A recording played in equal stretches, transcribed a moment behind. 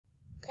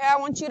Okay, I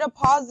want you to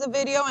pause the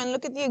video and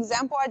look at the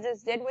example I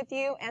just did with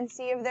you and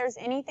see if there's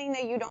anything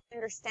that you don't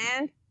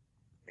understand.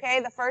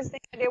 Okay, the first thing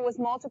I did was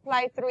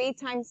multiply 3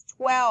 times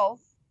 12,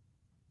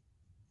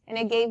 and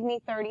it gave me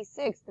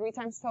 36. 3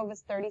 times 12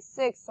 is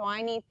 36, so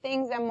I need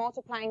things that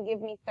multiply and give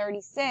me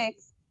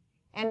 36,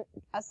 and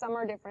a sum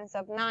or difference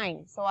of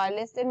 9. So I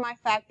listed my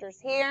factors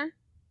here.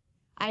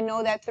 I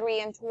know that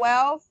 3 and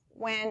 12,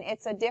 when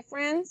it's a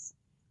difference,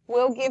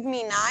 will give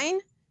me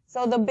 9.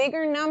 So the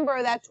bigger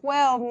number, that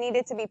 12,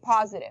 needed to be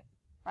positive,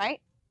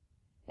 right?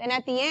 Then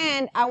at the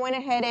end, I went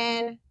ahead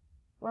and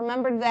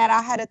remembered that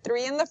I had a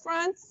 3 in the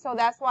front, so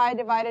that's why I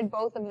divided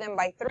both of them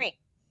by 3.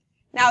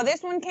 Now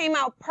this one came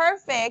out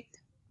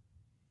perfect.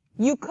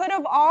 You could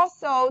have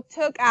also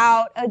took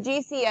out a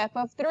GCF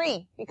of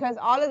 3, because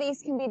all of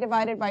these can be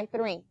divided by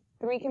 3.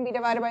 3 can be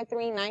divided by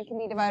 3, 9 can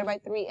be divided by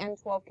 3, and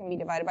 12 can be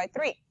divided by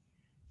 3.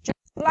 Just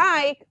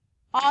like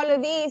all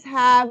of these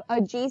have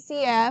a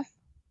GCF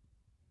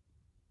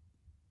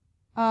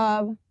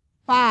of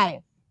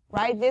 5,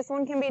 right? This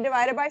one can be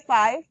divided by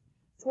 5,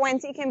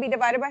 20 can be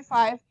divided by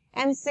 5,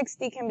 and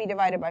 60 can be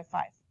divided by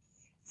 5.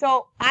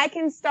 So I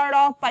can start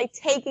off by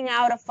taking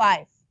out a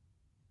 5.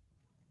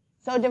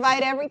 So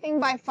divide everything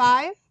by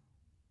 5.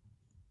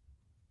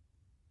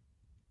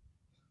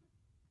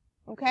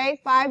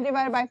 Okay, 5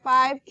 divided by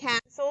 5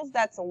 cancels.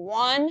 That's a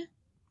 1x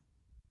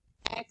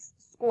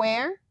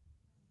squared.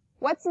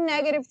 What's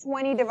negative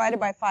 20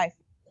 divided by 5?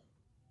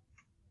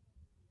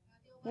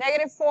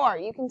 Negative 4.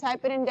 You can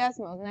type it in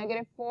decimals.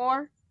 Negative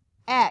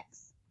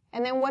 4x.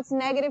 And then what's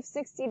negative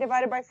 60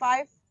 divided by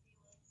 5?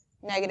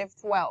 Negative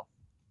 12.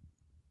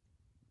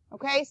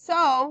 Okay,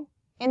 so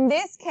in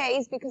this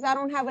case, because I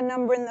don't have a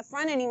number in the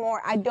front anymore,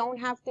 I don't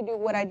have to do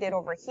what I did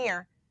over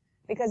here.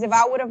 Because if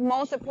I would have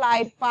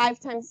multiplied 5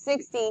 times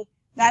 60,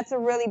 that's a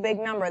really big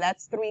number.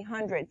 That's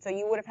 300. So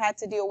you would have had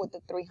to deal with the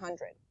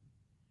 300.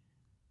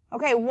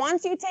 Okay,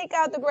 once you take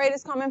out the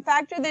greatest common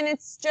factor, then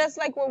it's just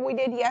like what we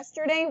did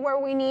yesterday, where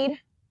we need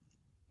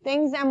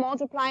things that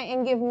multiply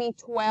and give me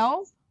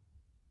 12,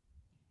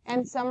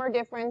 and sum or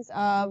difference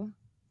of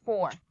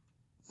 4.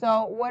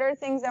 So what are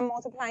things that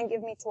multiply and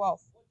give me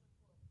 12?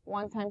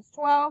 1 times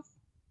 12,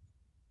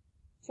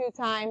 2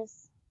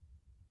 times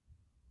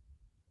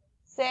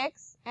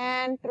 6,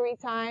 and 3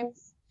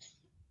 times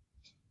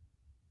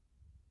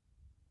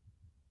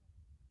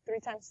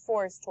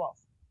 4 is 12.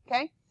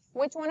 Okay?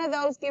 Which one of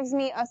those gives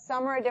me a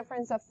sum or a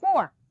difference of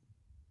 4?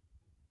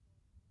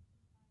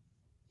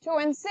 2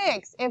 and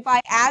 6. If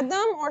I add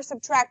them or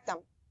subtract them?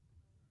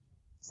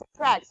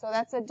 Subtract. So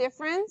that's a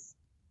difference.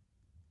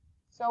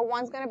 So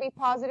one's going to be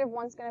positive,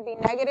 one's going to be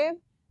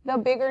negative. The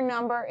bigger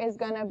number is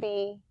going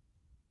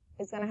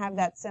to have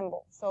that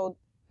symbol. So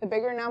the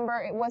bigger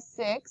number, it was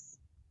 6.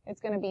 It's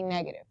going to be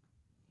negative.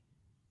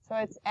 So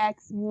it's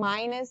x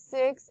minus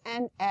 6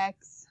 and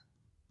x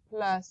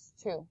plus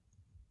 2.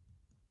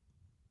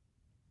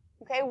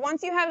 Okay,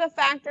 once you have the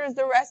factors,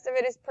 the rest of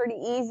it is pretty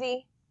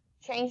easy.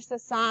 Change the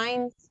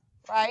signs,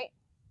 right?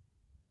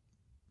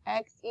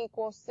 X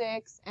equals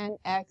 6 and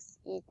x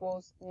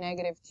equals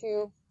negative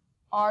 2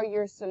 are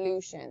your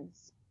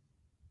solutions.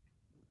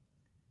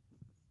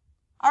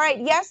 All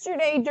right,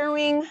 yesterday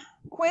during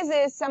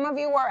quizzes, some of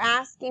you were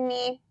asking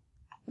me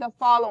the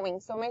following.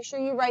 So make sure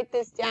you write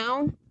this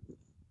down.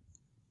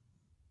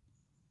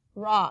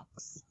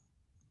 Rocks.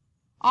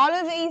 All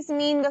of these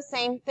mean the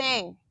same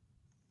thing.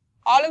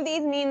 All of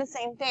these mean the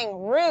same thing.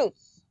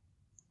 Roots.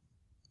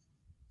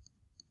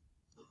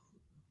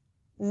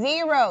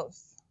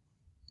 Zeros.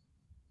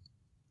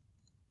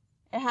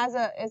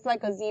 It's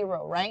like a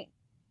 0, right?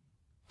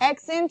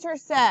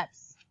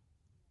 X-intercepts.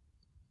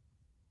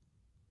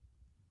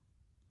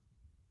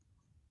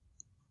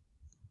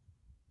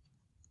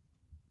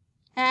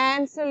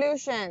 And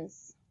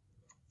solutions.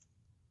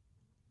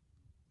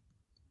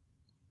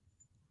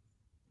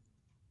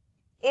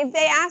 If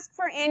they ask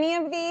for any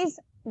of these,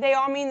 they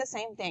all mean the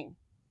same thing.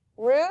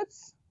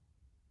 Roots,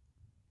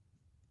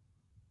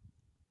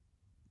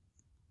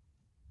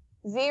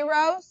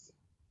 zeros,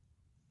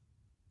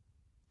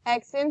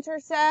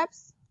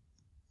 x-intercepts,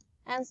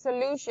 and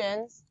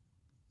solutions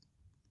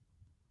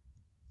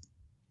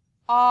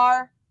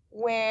are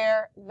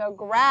where the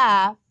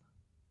graph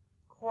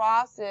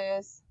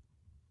crosses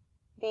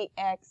the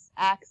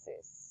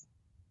x-axis.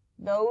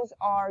 Those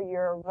are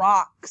your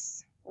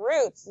rocks.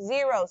 Roots,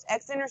 zeros,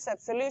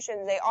 x-intercept,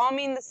 solutions, they all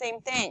mean the same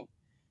thing.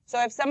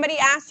 So if somebody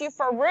asks you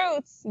for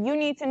roots, you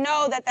need to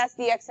know that that's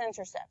the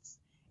x-intercepts.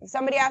 If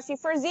somebody asks you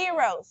for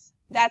zeros,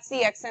 that's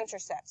the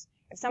x-intercepts.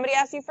 If somebody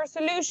asks you for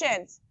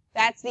solutions,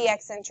 that's the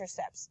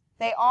x-intercepts.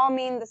 They all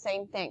mean the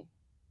same thing.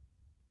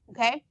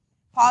 Okay?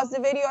 Pause the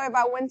video if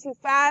I went too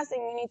fast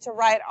and you need to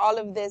write all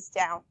of this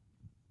down.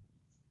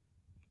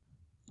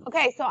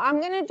 Okay, so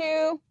I'm going to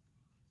do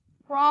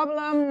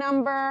problem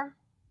number,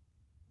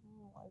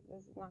 this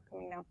is not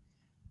coming down.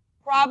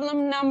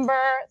 Problem number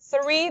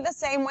 3, the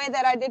same way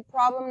that I did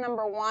problem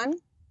number 1.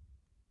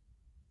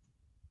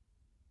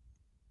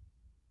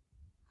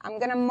 I'm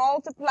going to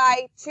multiply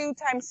 2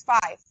 times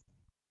 5.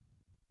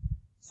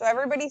 So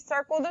everybody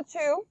circle the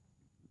 2.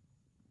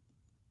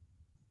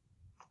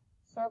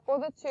 circle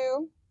the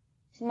 2,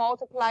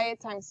 multiply it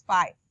times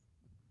 5.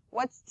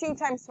 What's 2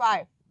 times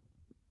 5?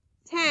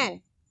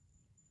 10.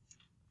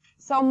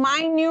 So my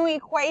new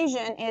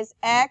equation is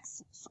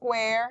x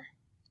squared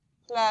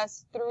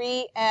plus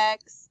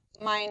 3x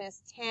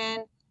minus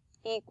 10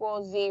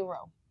 equals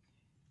 0.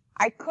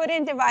 I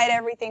couldn't divide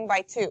everything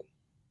by 2.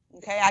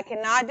 Okay, I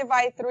cannot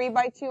divide 3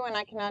 by 2 and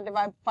I cannot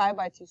divide 5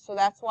 by 2. So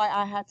that's why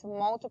I had to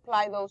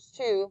multiply those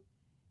 2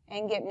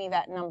 and get me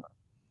that number.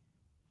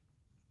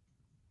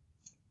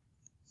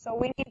 So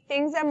we need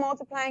things that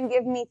multiply and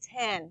give me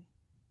 10.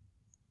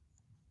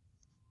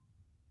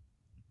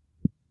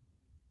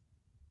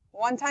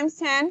 1 times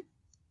 10,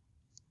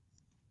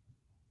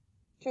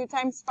 2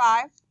 times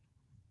 5,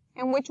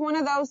 and which one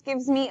of those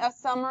gives me a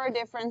sum or a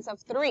difference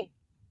of 3?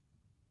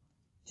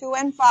 2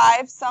 and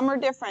 5, sum or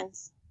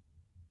difference?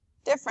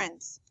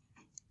 Difference.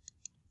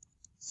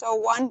 So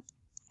one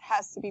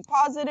has to be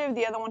positive,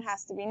 the other one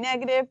has to be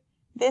negative.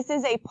 This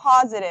is a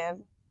positive,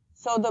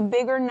 so the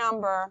bigger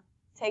number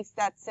takes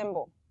that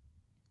symbol.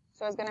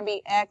 So it's going to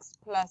be x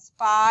plus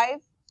 5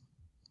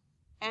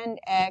 and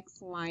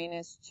x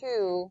minus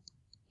 2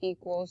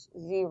 equals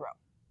 0.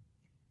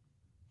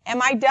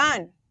 Am I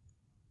done?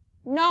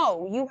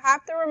 No, you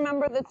have to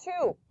remember the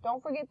 2.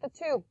 Don't forget the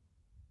 2.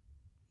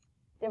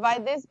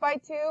 Divide this by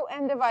 2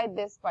 and divide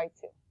this by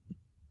 2.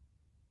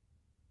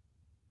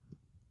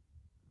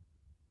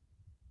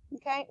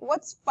 Okay,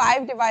 what's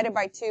 5 divided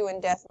by 2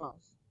 in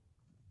decimals?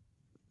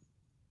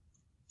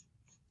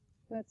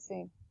 Let's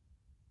see.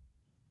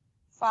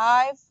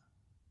 5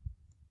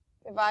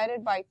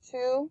 divided by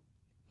 2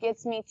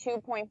 gets me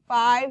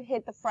 2.5.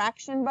 Hit the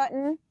fraction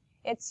button.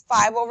 It's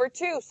 5 over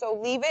 2, so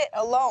leave it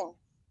alone.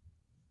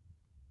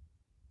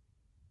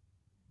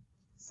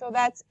 So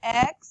that's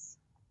x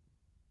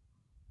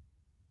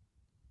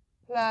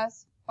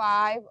plus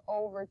 5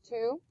 over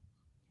 2.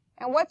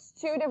 And what's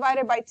 2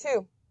 divided by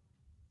 2?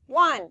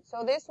 1.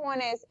 So this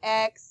one is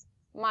x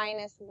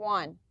minus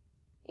 1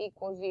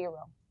 equals 0.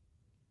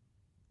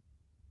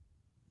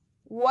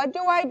 What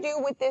do I do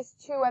with this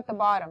 2 at the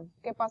bottom?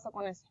 ¿Qué pasa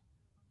con eso?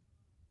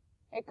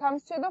 It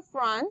comes to the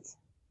front.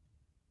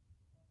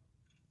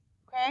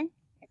 Okay?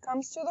 It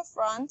comes to the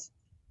front.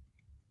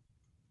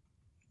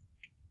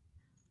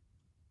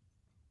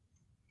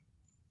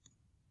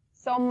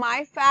 So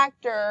my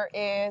factor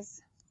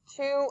is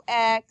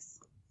 2x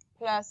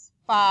plus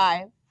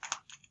 5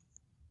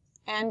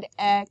 and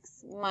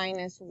x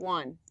minus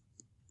 1.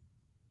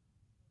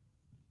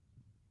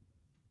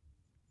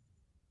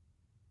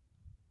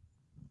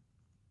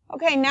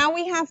 Okay, now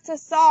we have to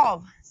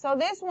solve. So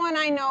this one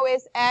I know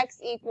is x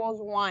equals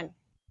 1.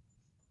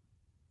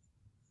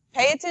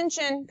 Pay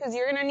attention because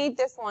you're going to need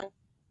this one.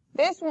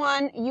 This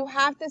one, you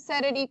have to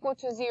set it equal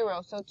to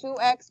 0. So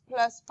 2x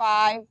plus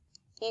 5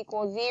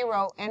 equals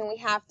 0, and we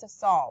have to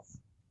solve.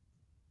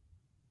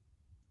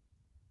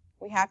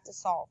 We have to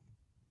solve.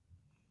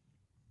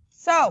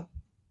 So,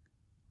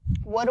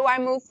 what do I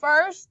move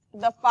first?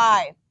 The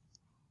 5.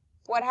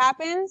 What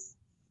happens?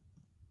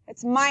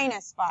 It's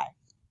minus 5,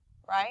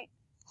 right?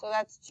 So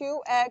that's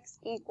 2x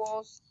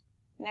equals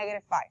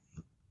negative 5.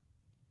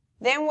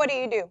 Then what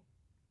do?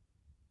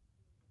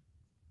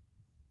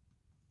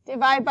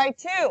 Divide by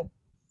 2.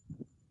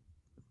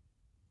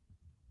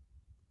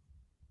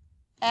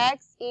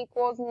 X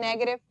equals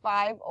negative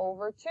 5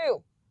 over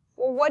 2.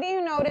 Well, what do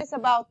you notice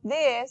about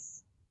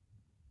this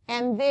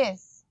and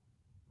this?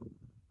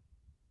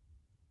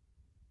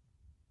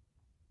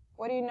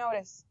 What do you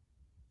notice?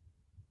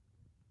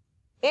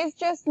 It's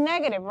just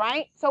negative,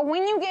 right? So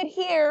when you get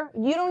here,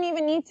 you don't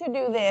even need to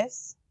do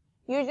this.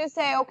 You just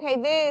say,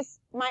 okay,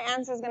 my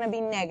answer is going to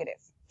be negative.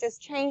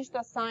 Just change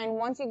the sign.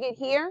 Once you get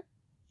here,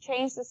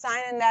 change the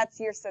sign, and that's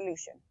your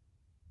solution.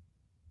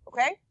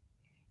 Okay?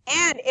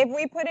 And if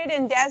we put it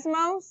in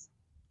decimals,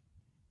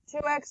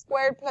 2x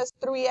squared plus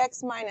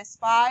 3x minus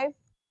 5,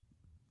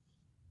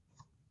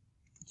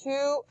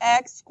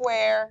 2x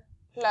squared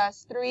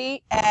plus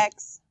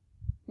 3x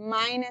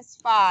minus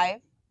 5,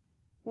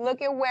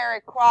 look at where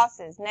it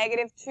crosses,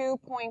 negative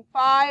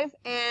 2.5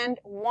 and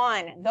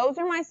 1. Those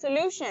are my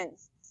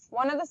solutions.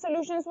 One of the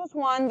solutions was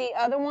 1, the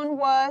other one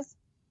was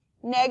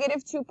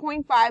negative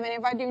 2.5, and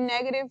if I do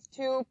negative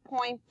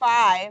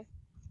 2.5,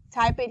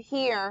 type it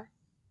here,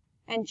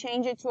 and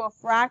change it to a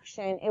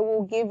fraction, it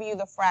will give you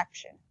the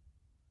fraction.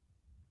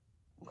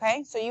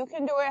 Okay, so you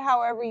can do it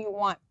however you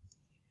want.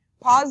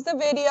 Pause the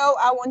video.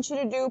 I want you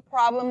to do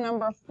problem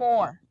number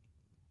 4.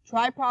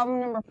 Try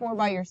problem number 4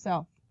 by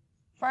yourself.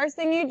 First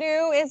thing you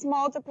do is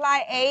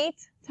multiply 8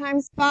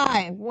 times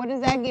 5. What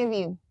does that give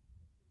you?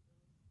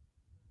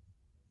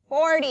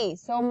 40.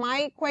 So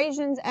my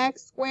equation's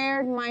x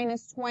squared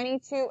minus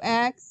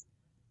 22x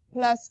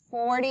plus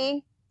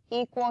 40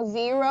 equals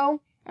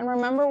 0. And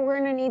remember, we're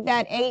going to need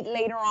that 8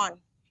 later on.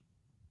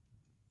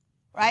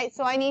 Right?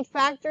 So I need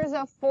factors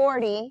of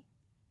 40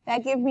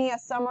 that give me a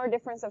sum or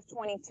difference of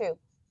 22.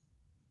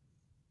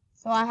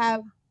 So I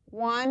have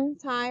 1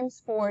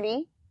 times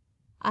 40.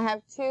 I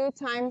have 2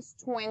 times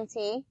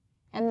 20.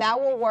 And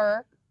that will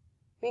work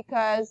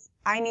because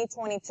I need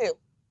 22.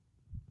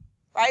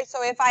 Right?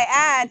 So if I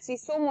add, si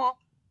sumo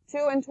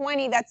 2 and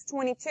 20, that's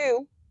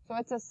 22. So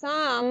it's a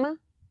sum.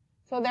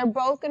 So they're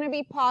both going to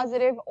be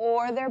positive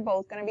or they're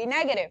both going to be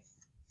negative.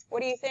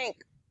 What do you think?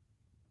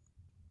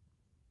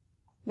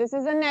 This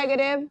is a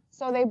negative,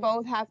 so they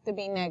both have to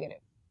be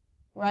negative,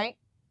 right?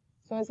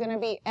 So it's going to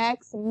be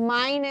x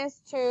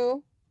minus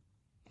 2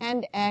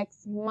 and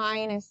x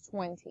minus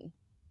 20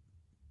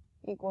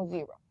 equals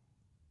 0.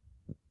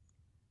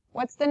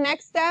 What's the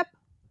next step?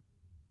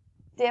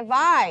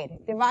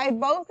 Divide.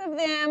 Divide both of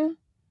them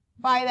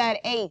by that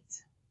 8.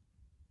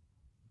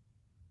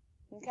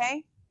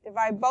 Okay?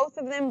 Divide both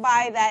of them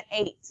by that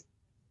 8.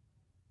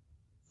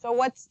 So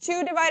what's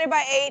 2 divided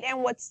by 8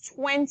 and what's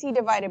 20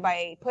 divided by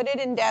 8? Put it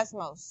in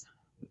decimals.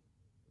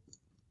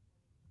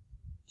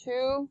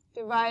 2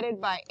 divided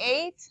by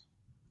 8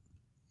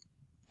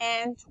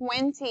 and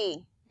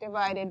 20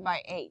 divided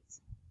by 8.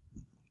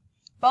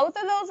 Both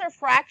of those are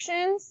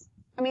fractions.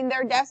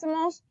 They're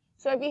decimals.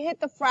 So if you hit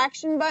the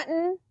fraction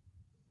button,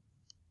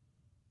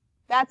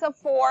 that's a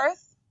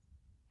fourth,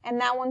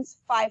 and that one's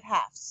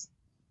 5/2.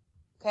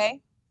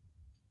 Okay?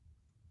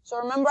 So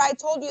remember I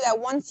told you that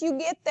once you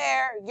get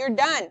there, you're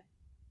done,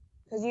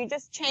 because you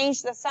just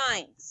changed the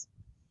signs.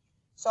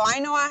 So I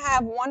know I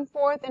have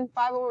 1/4 and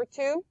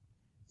 5/2.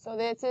 So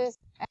this is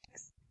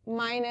x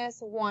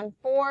minus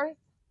 1/4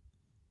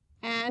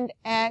 and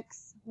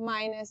x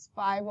minus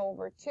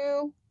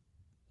 5/2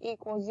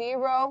 equals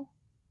 0.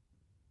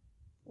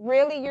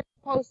 Really, you're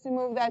supposed to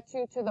move that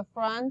 2 to the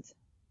front,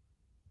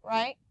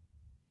 right?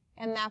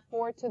 And that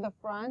 4 to the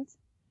front.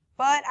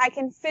 But I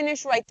can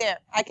finish right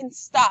there. I can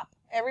stop.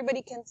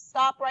 Everybody can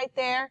stop right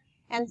there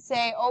and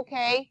say,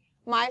 okay,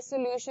 my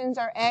solutions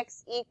are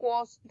x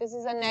equals, this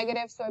is a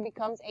negative, so it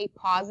becomes a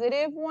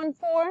positive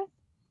 1/4.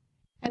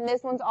 And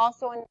this one's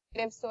also a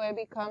negative, so it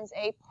becomes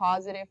a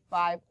positive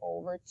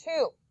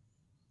 5/2.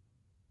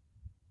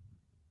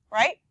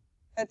 Right?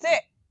 That's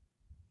it.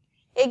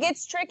 It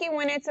gets tricky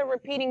when it's a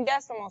repeating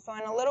decimal, so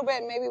in a little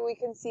bit, maybe we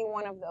can see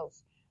one of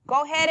those.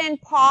 Go ahead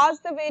and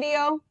pause the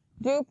video.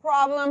 Do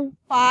problem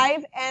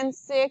 5 and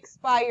 6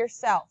 by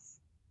yourself.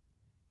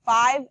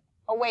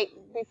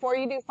 Before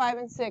you do 5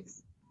 and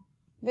 6,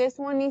 this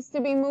one needs to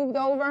be moved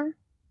over.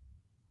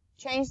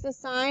 Change the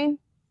sign.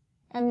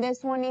 And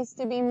this one needs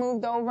to be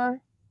moved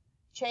over.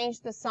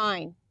 Change the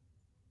sign.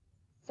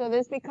 So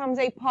this becomes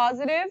a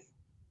positive.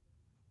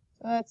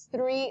 So that's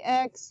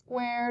 3x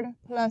squared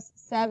plus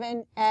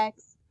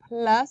 7x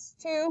plus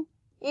 2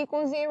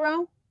 equals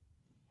 0.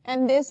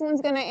 And this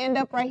one's going to end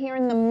up right here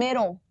in the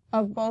middle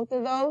of both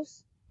of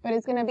those. But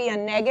it's going to be a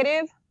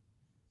negative.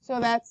 So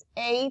that's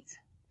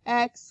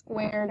 8x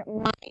squared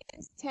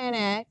minus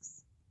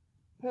 10x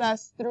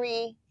plus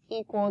 3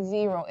 equals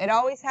 0. It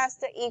always has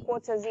to equal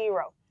to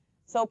 0.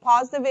 So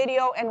pause the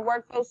video and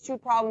work those two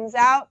problems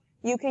out.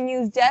 You can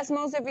use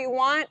decimals if you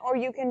want, or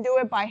you can do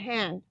it by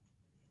hand.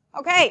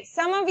 Okay,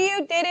 some of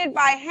you did it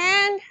by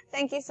hand.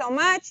 Thank you so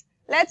much.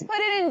 Let's put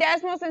it in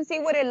decimals and see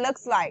what it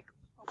looks like.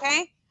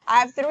 Okay?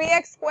 I have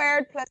 3x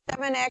squared plus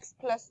 7x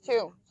plus 2.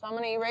 So I'm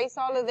going to erase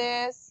all of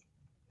this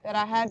that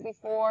I had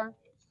before.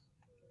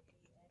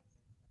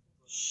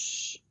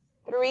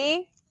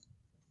 3x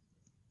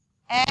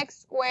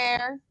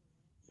squared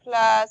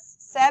plus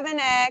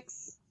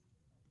 7x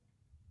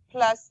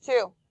plus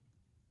 2.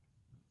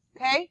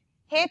 Okay?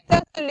 Hit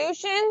the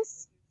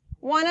solutions.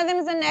 One of them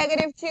is a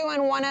negative 2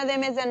 and one of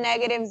them is a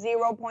negative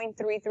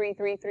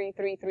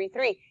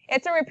 0.33333333.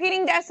 It's a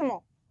repeating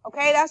decimal.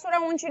 Okay? That's what I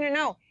want you to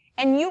know.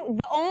 And the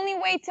only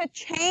way to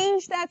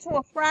change that to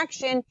a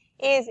fraction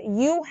is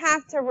you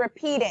have to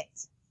repeat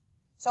it.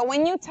 So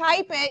when you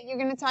type it, you're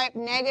going to type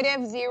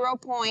negative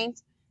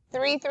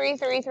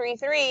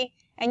 0.33333,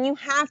 and you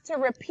have to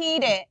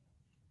repeat it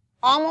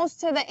almost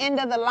to the end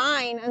of the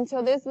line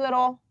until this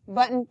little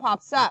button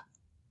pops up.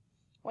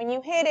 When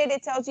you hit it,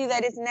 it tells you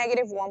that it's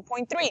negative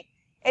 1.3.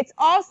 It's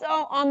also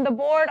on the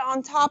board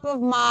on top of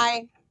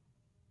my,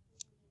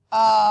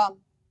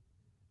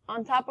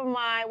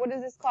 what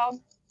is this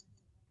called?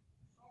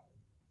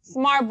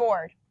 Smart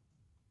board.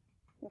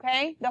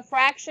 Okay? The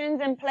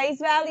fractions and place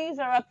values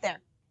are up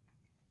there.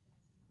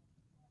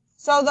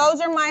 So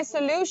those are my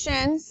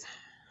solutions.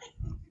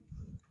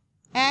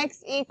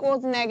 X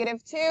equals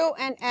negative 2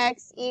 and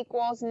x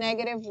equals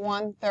negative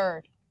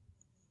 1/3.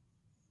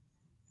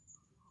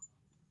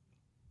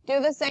 Do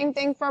the same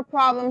thing for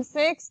problem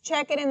 6.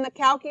 Check it in the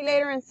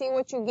calculator and see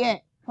what you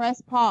get.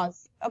 Press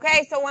pause.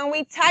 Okay, so when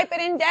we type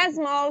it in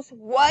decimals,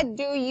 what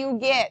do you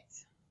get?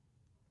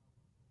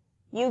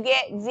 You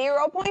get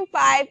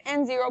 0.5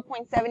 and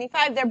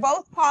 0.75. They're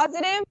both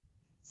positive,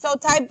 so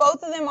type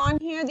both of them on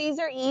here. These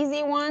are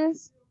easy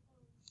ones.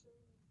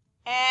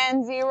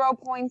 And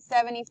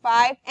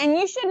 0.75. And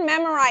you should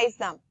memorize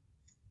them.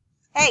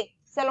 Hey,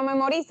 se lo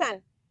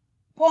memorizan.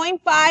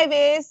 0.5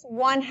 is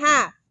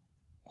 1/2.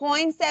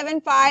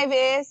 0.75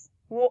 is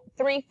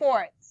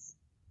 3/4.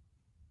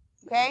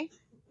 Okay?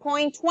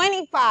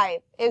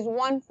 0.25 is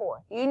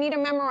 1/4. You need to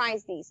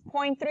memorize these.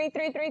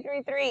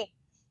 0.33333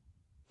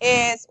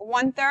 is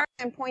 1/3,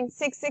 and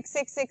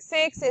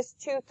 0.66666 is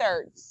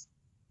 2/3.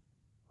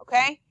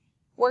 Okay?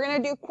 We're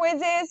going to do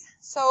quizzes,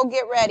 so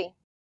get ready.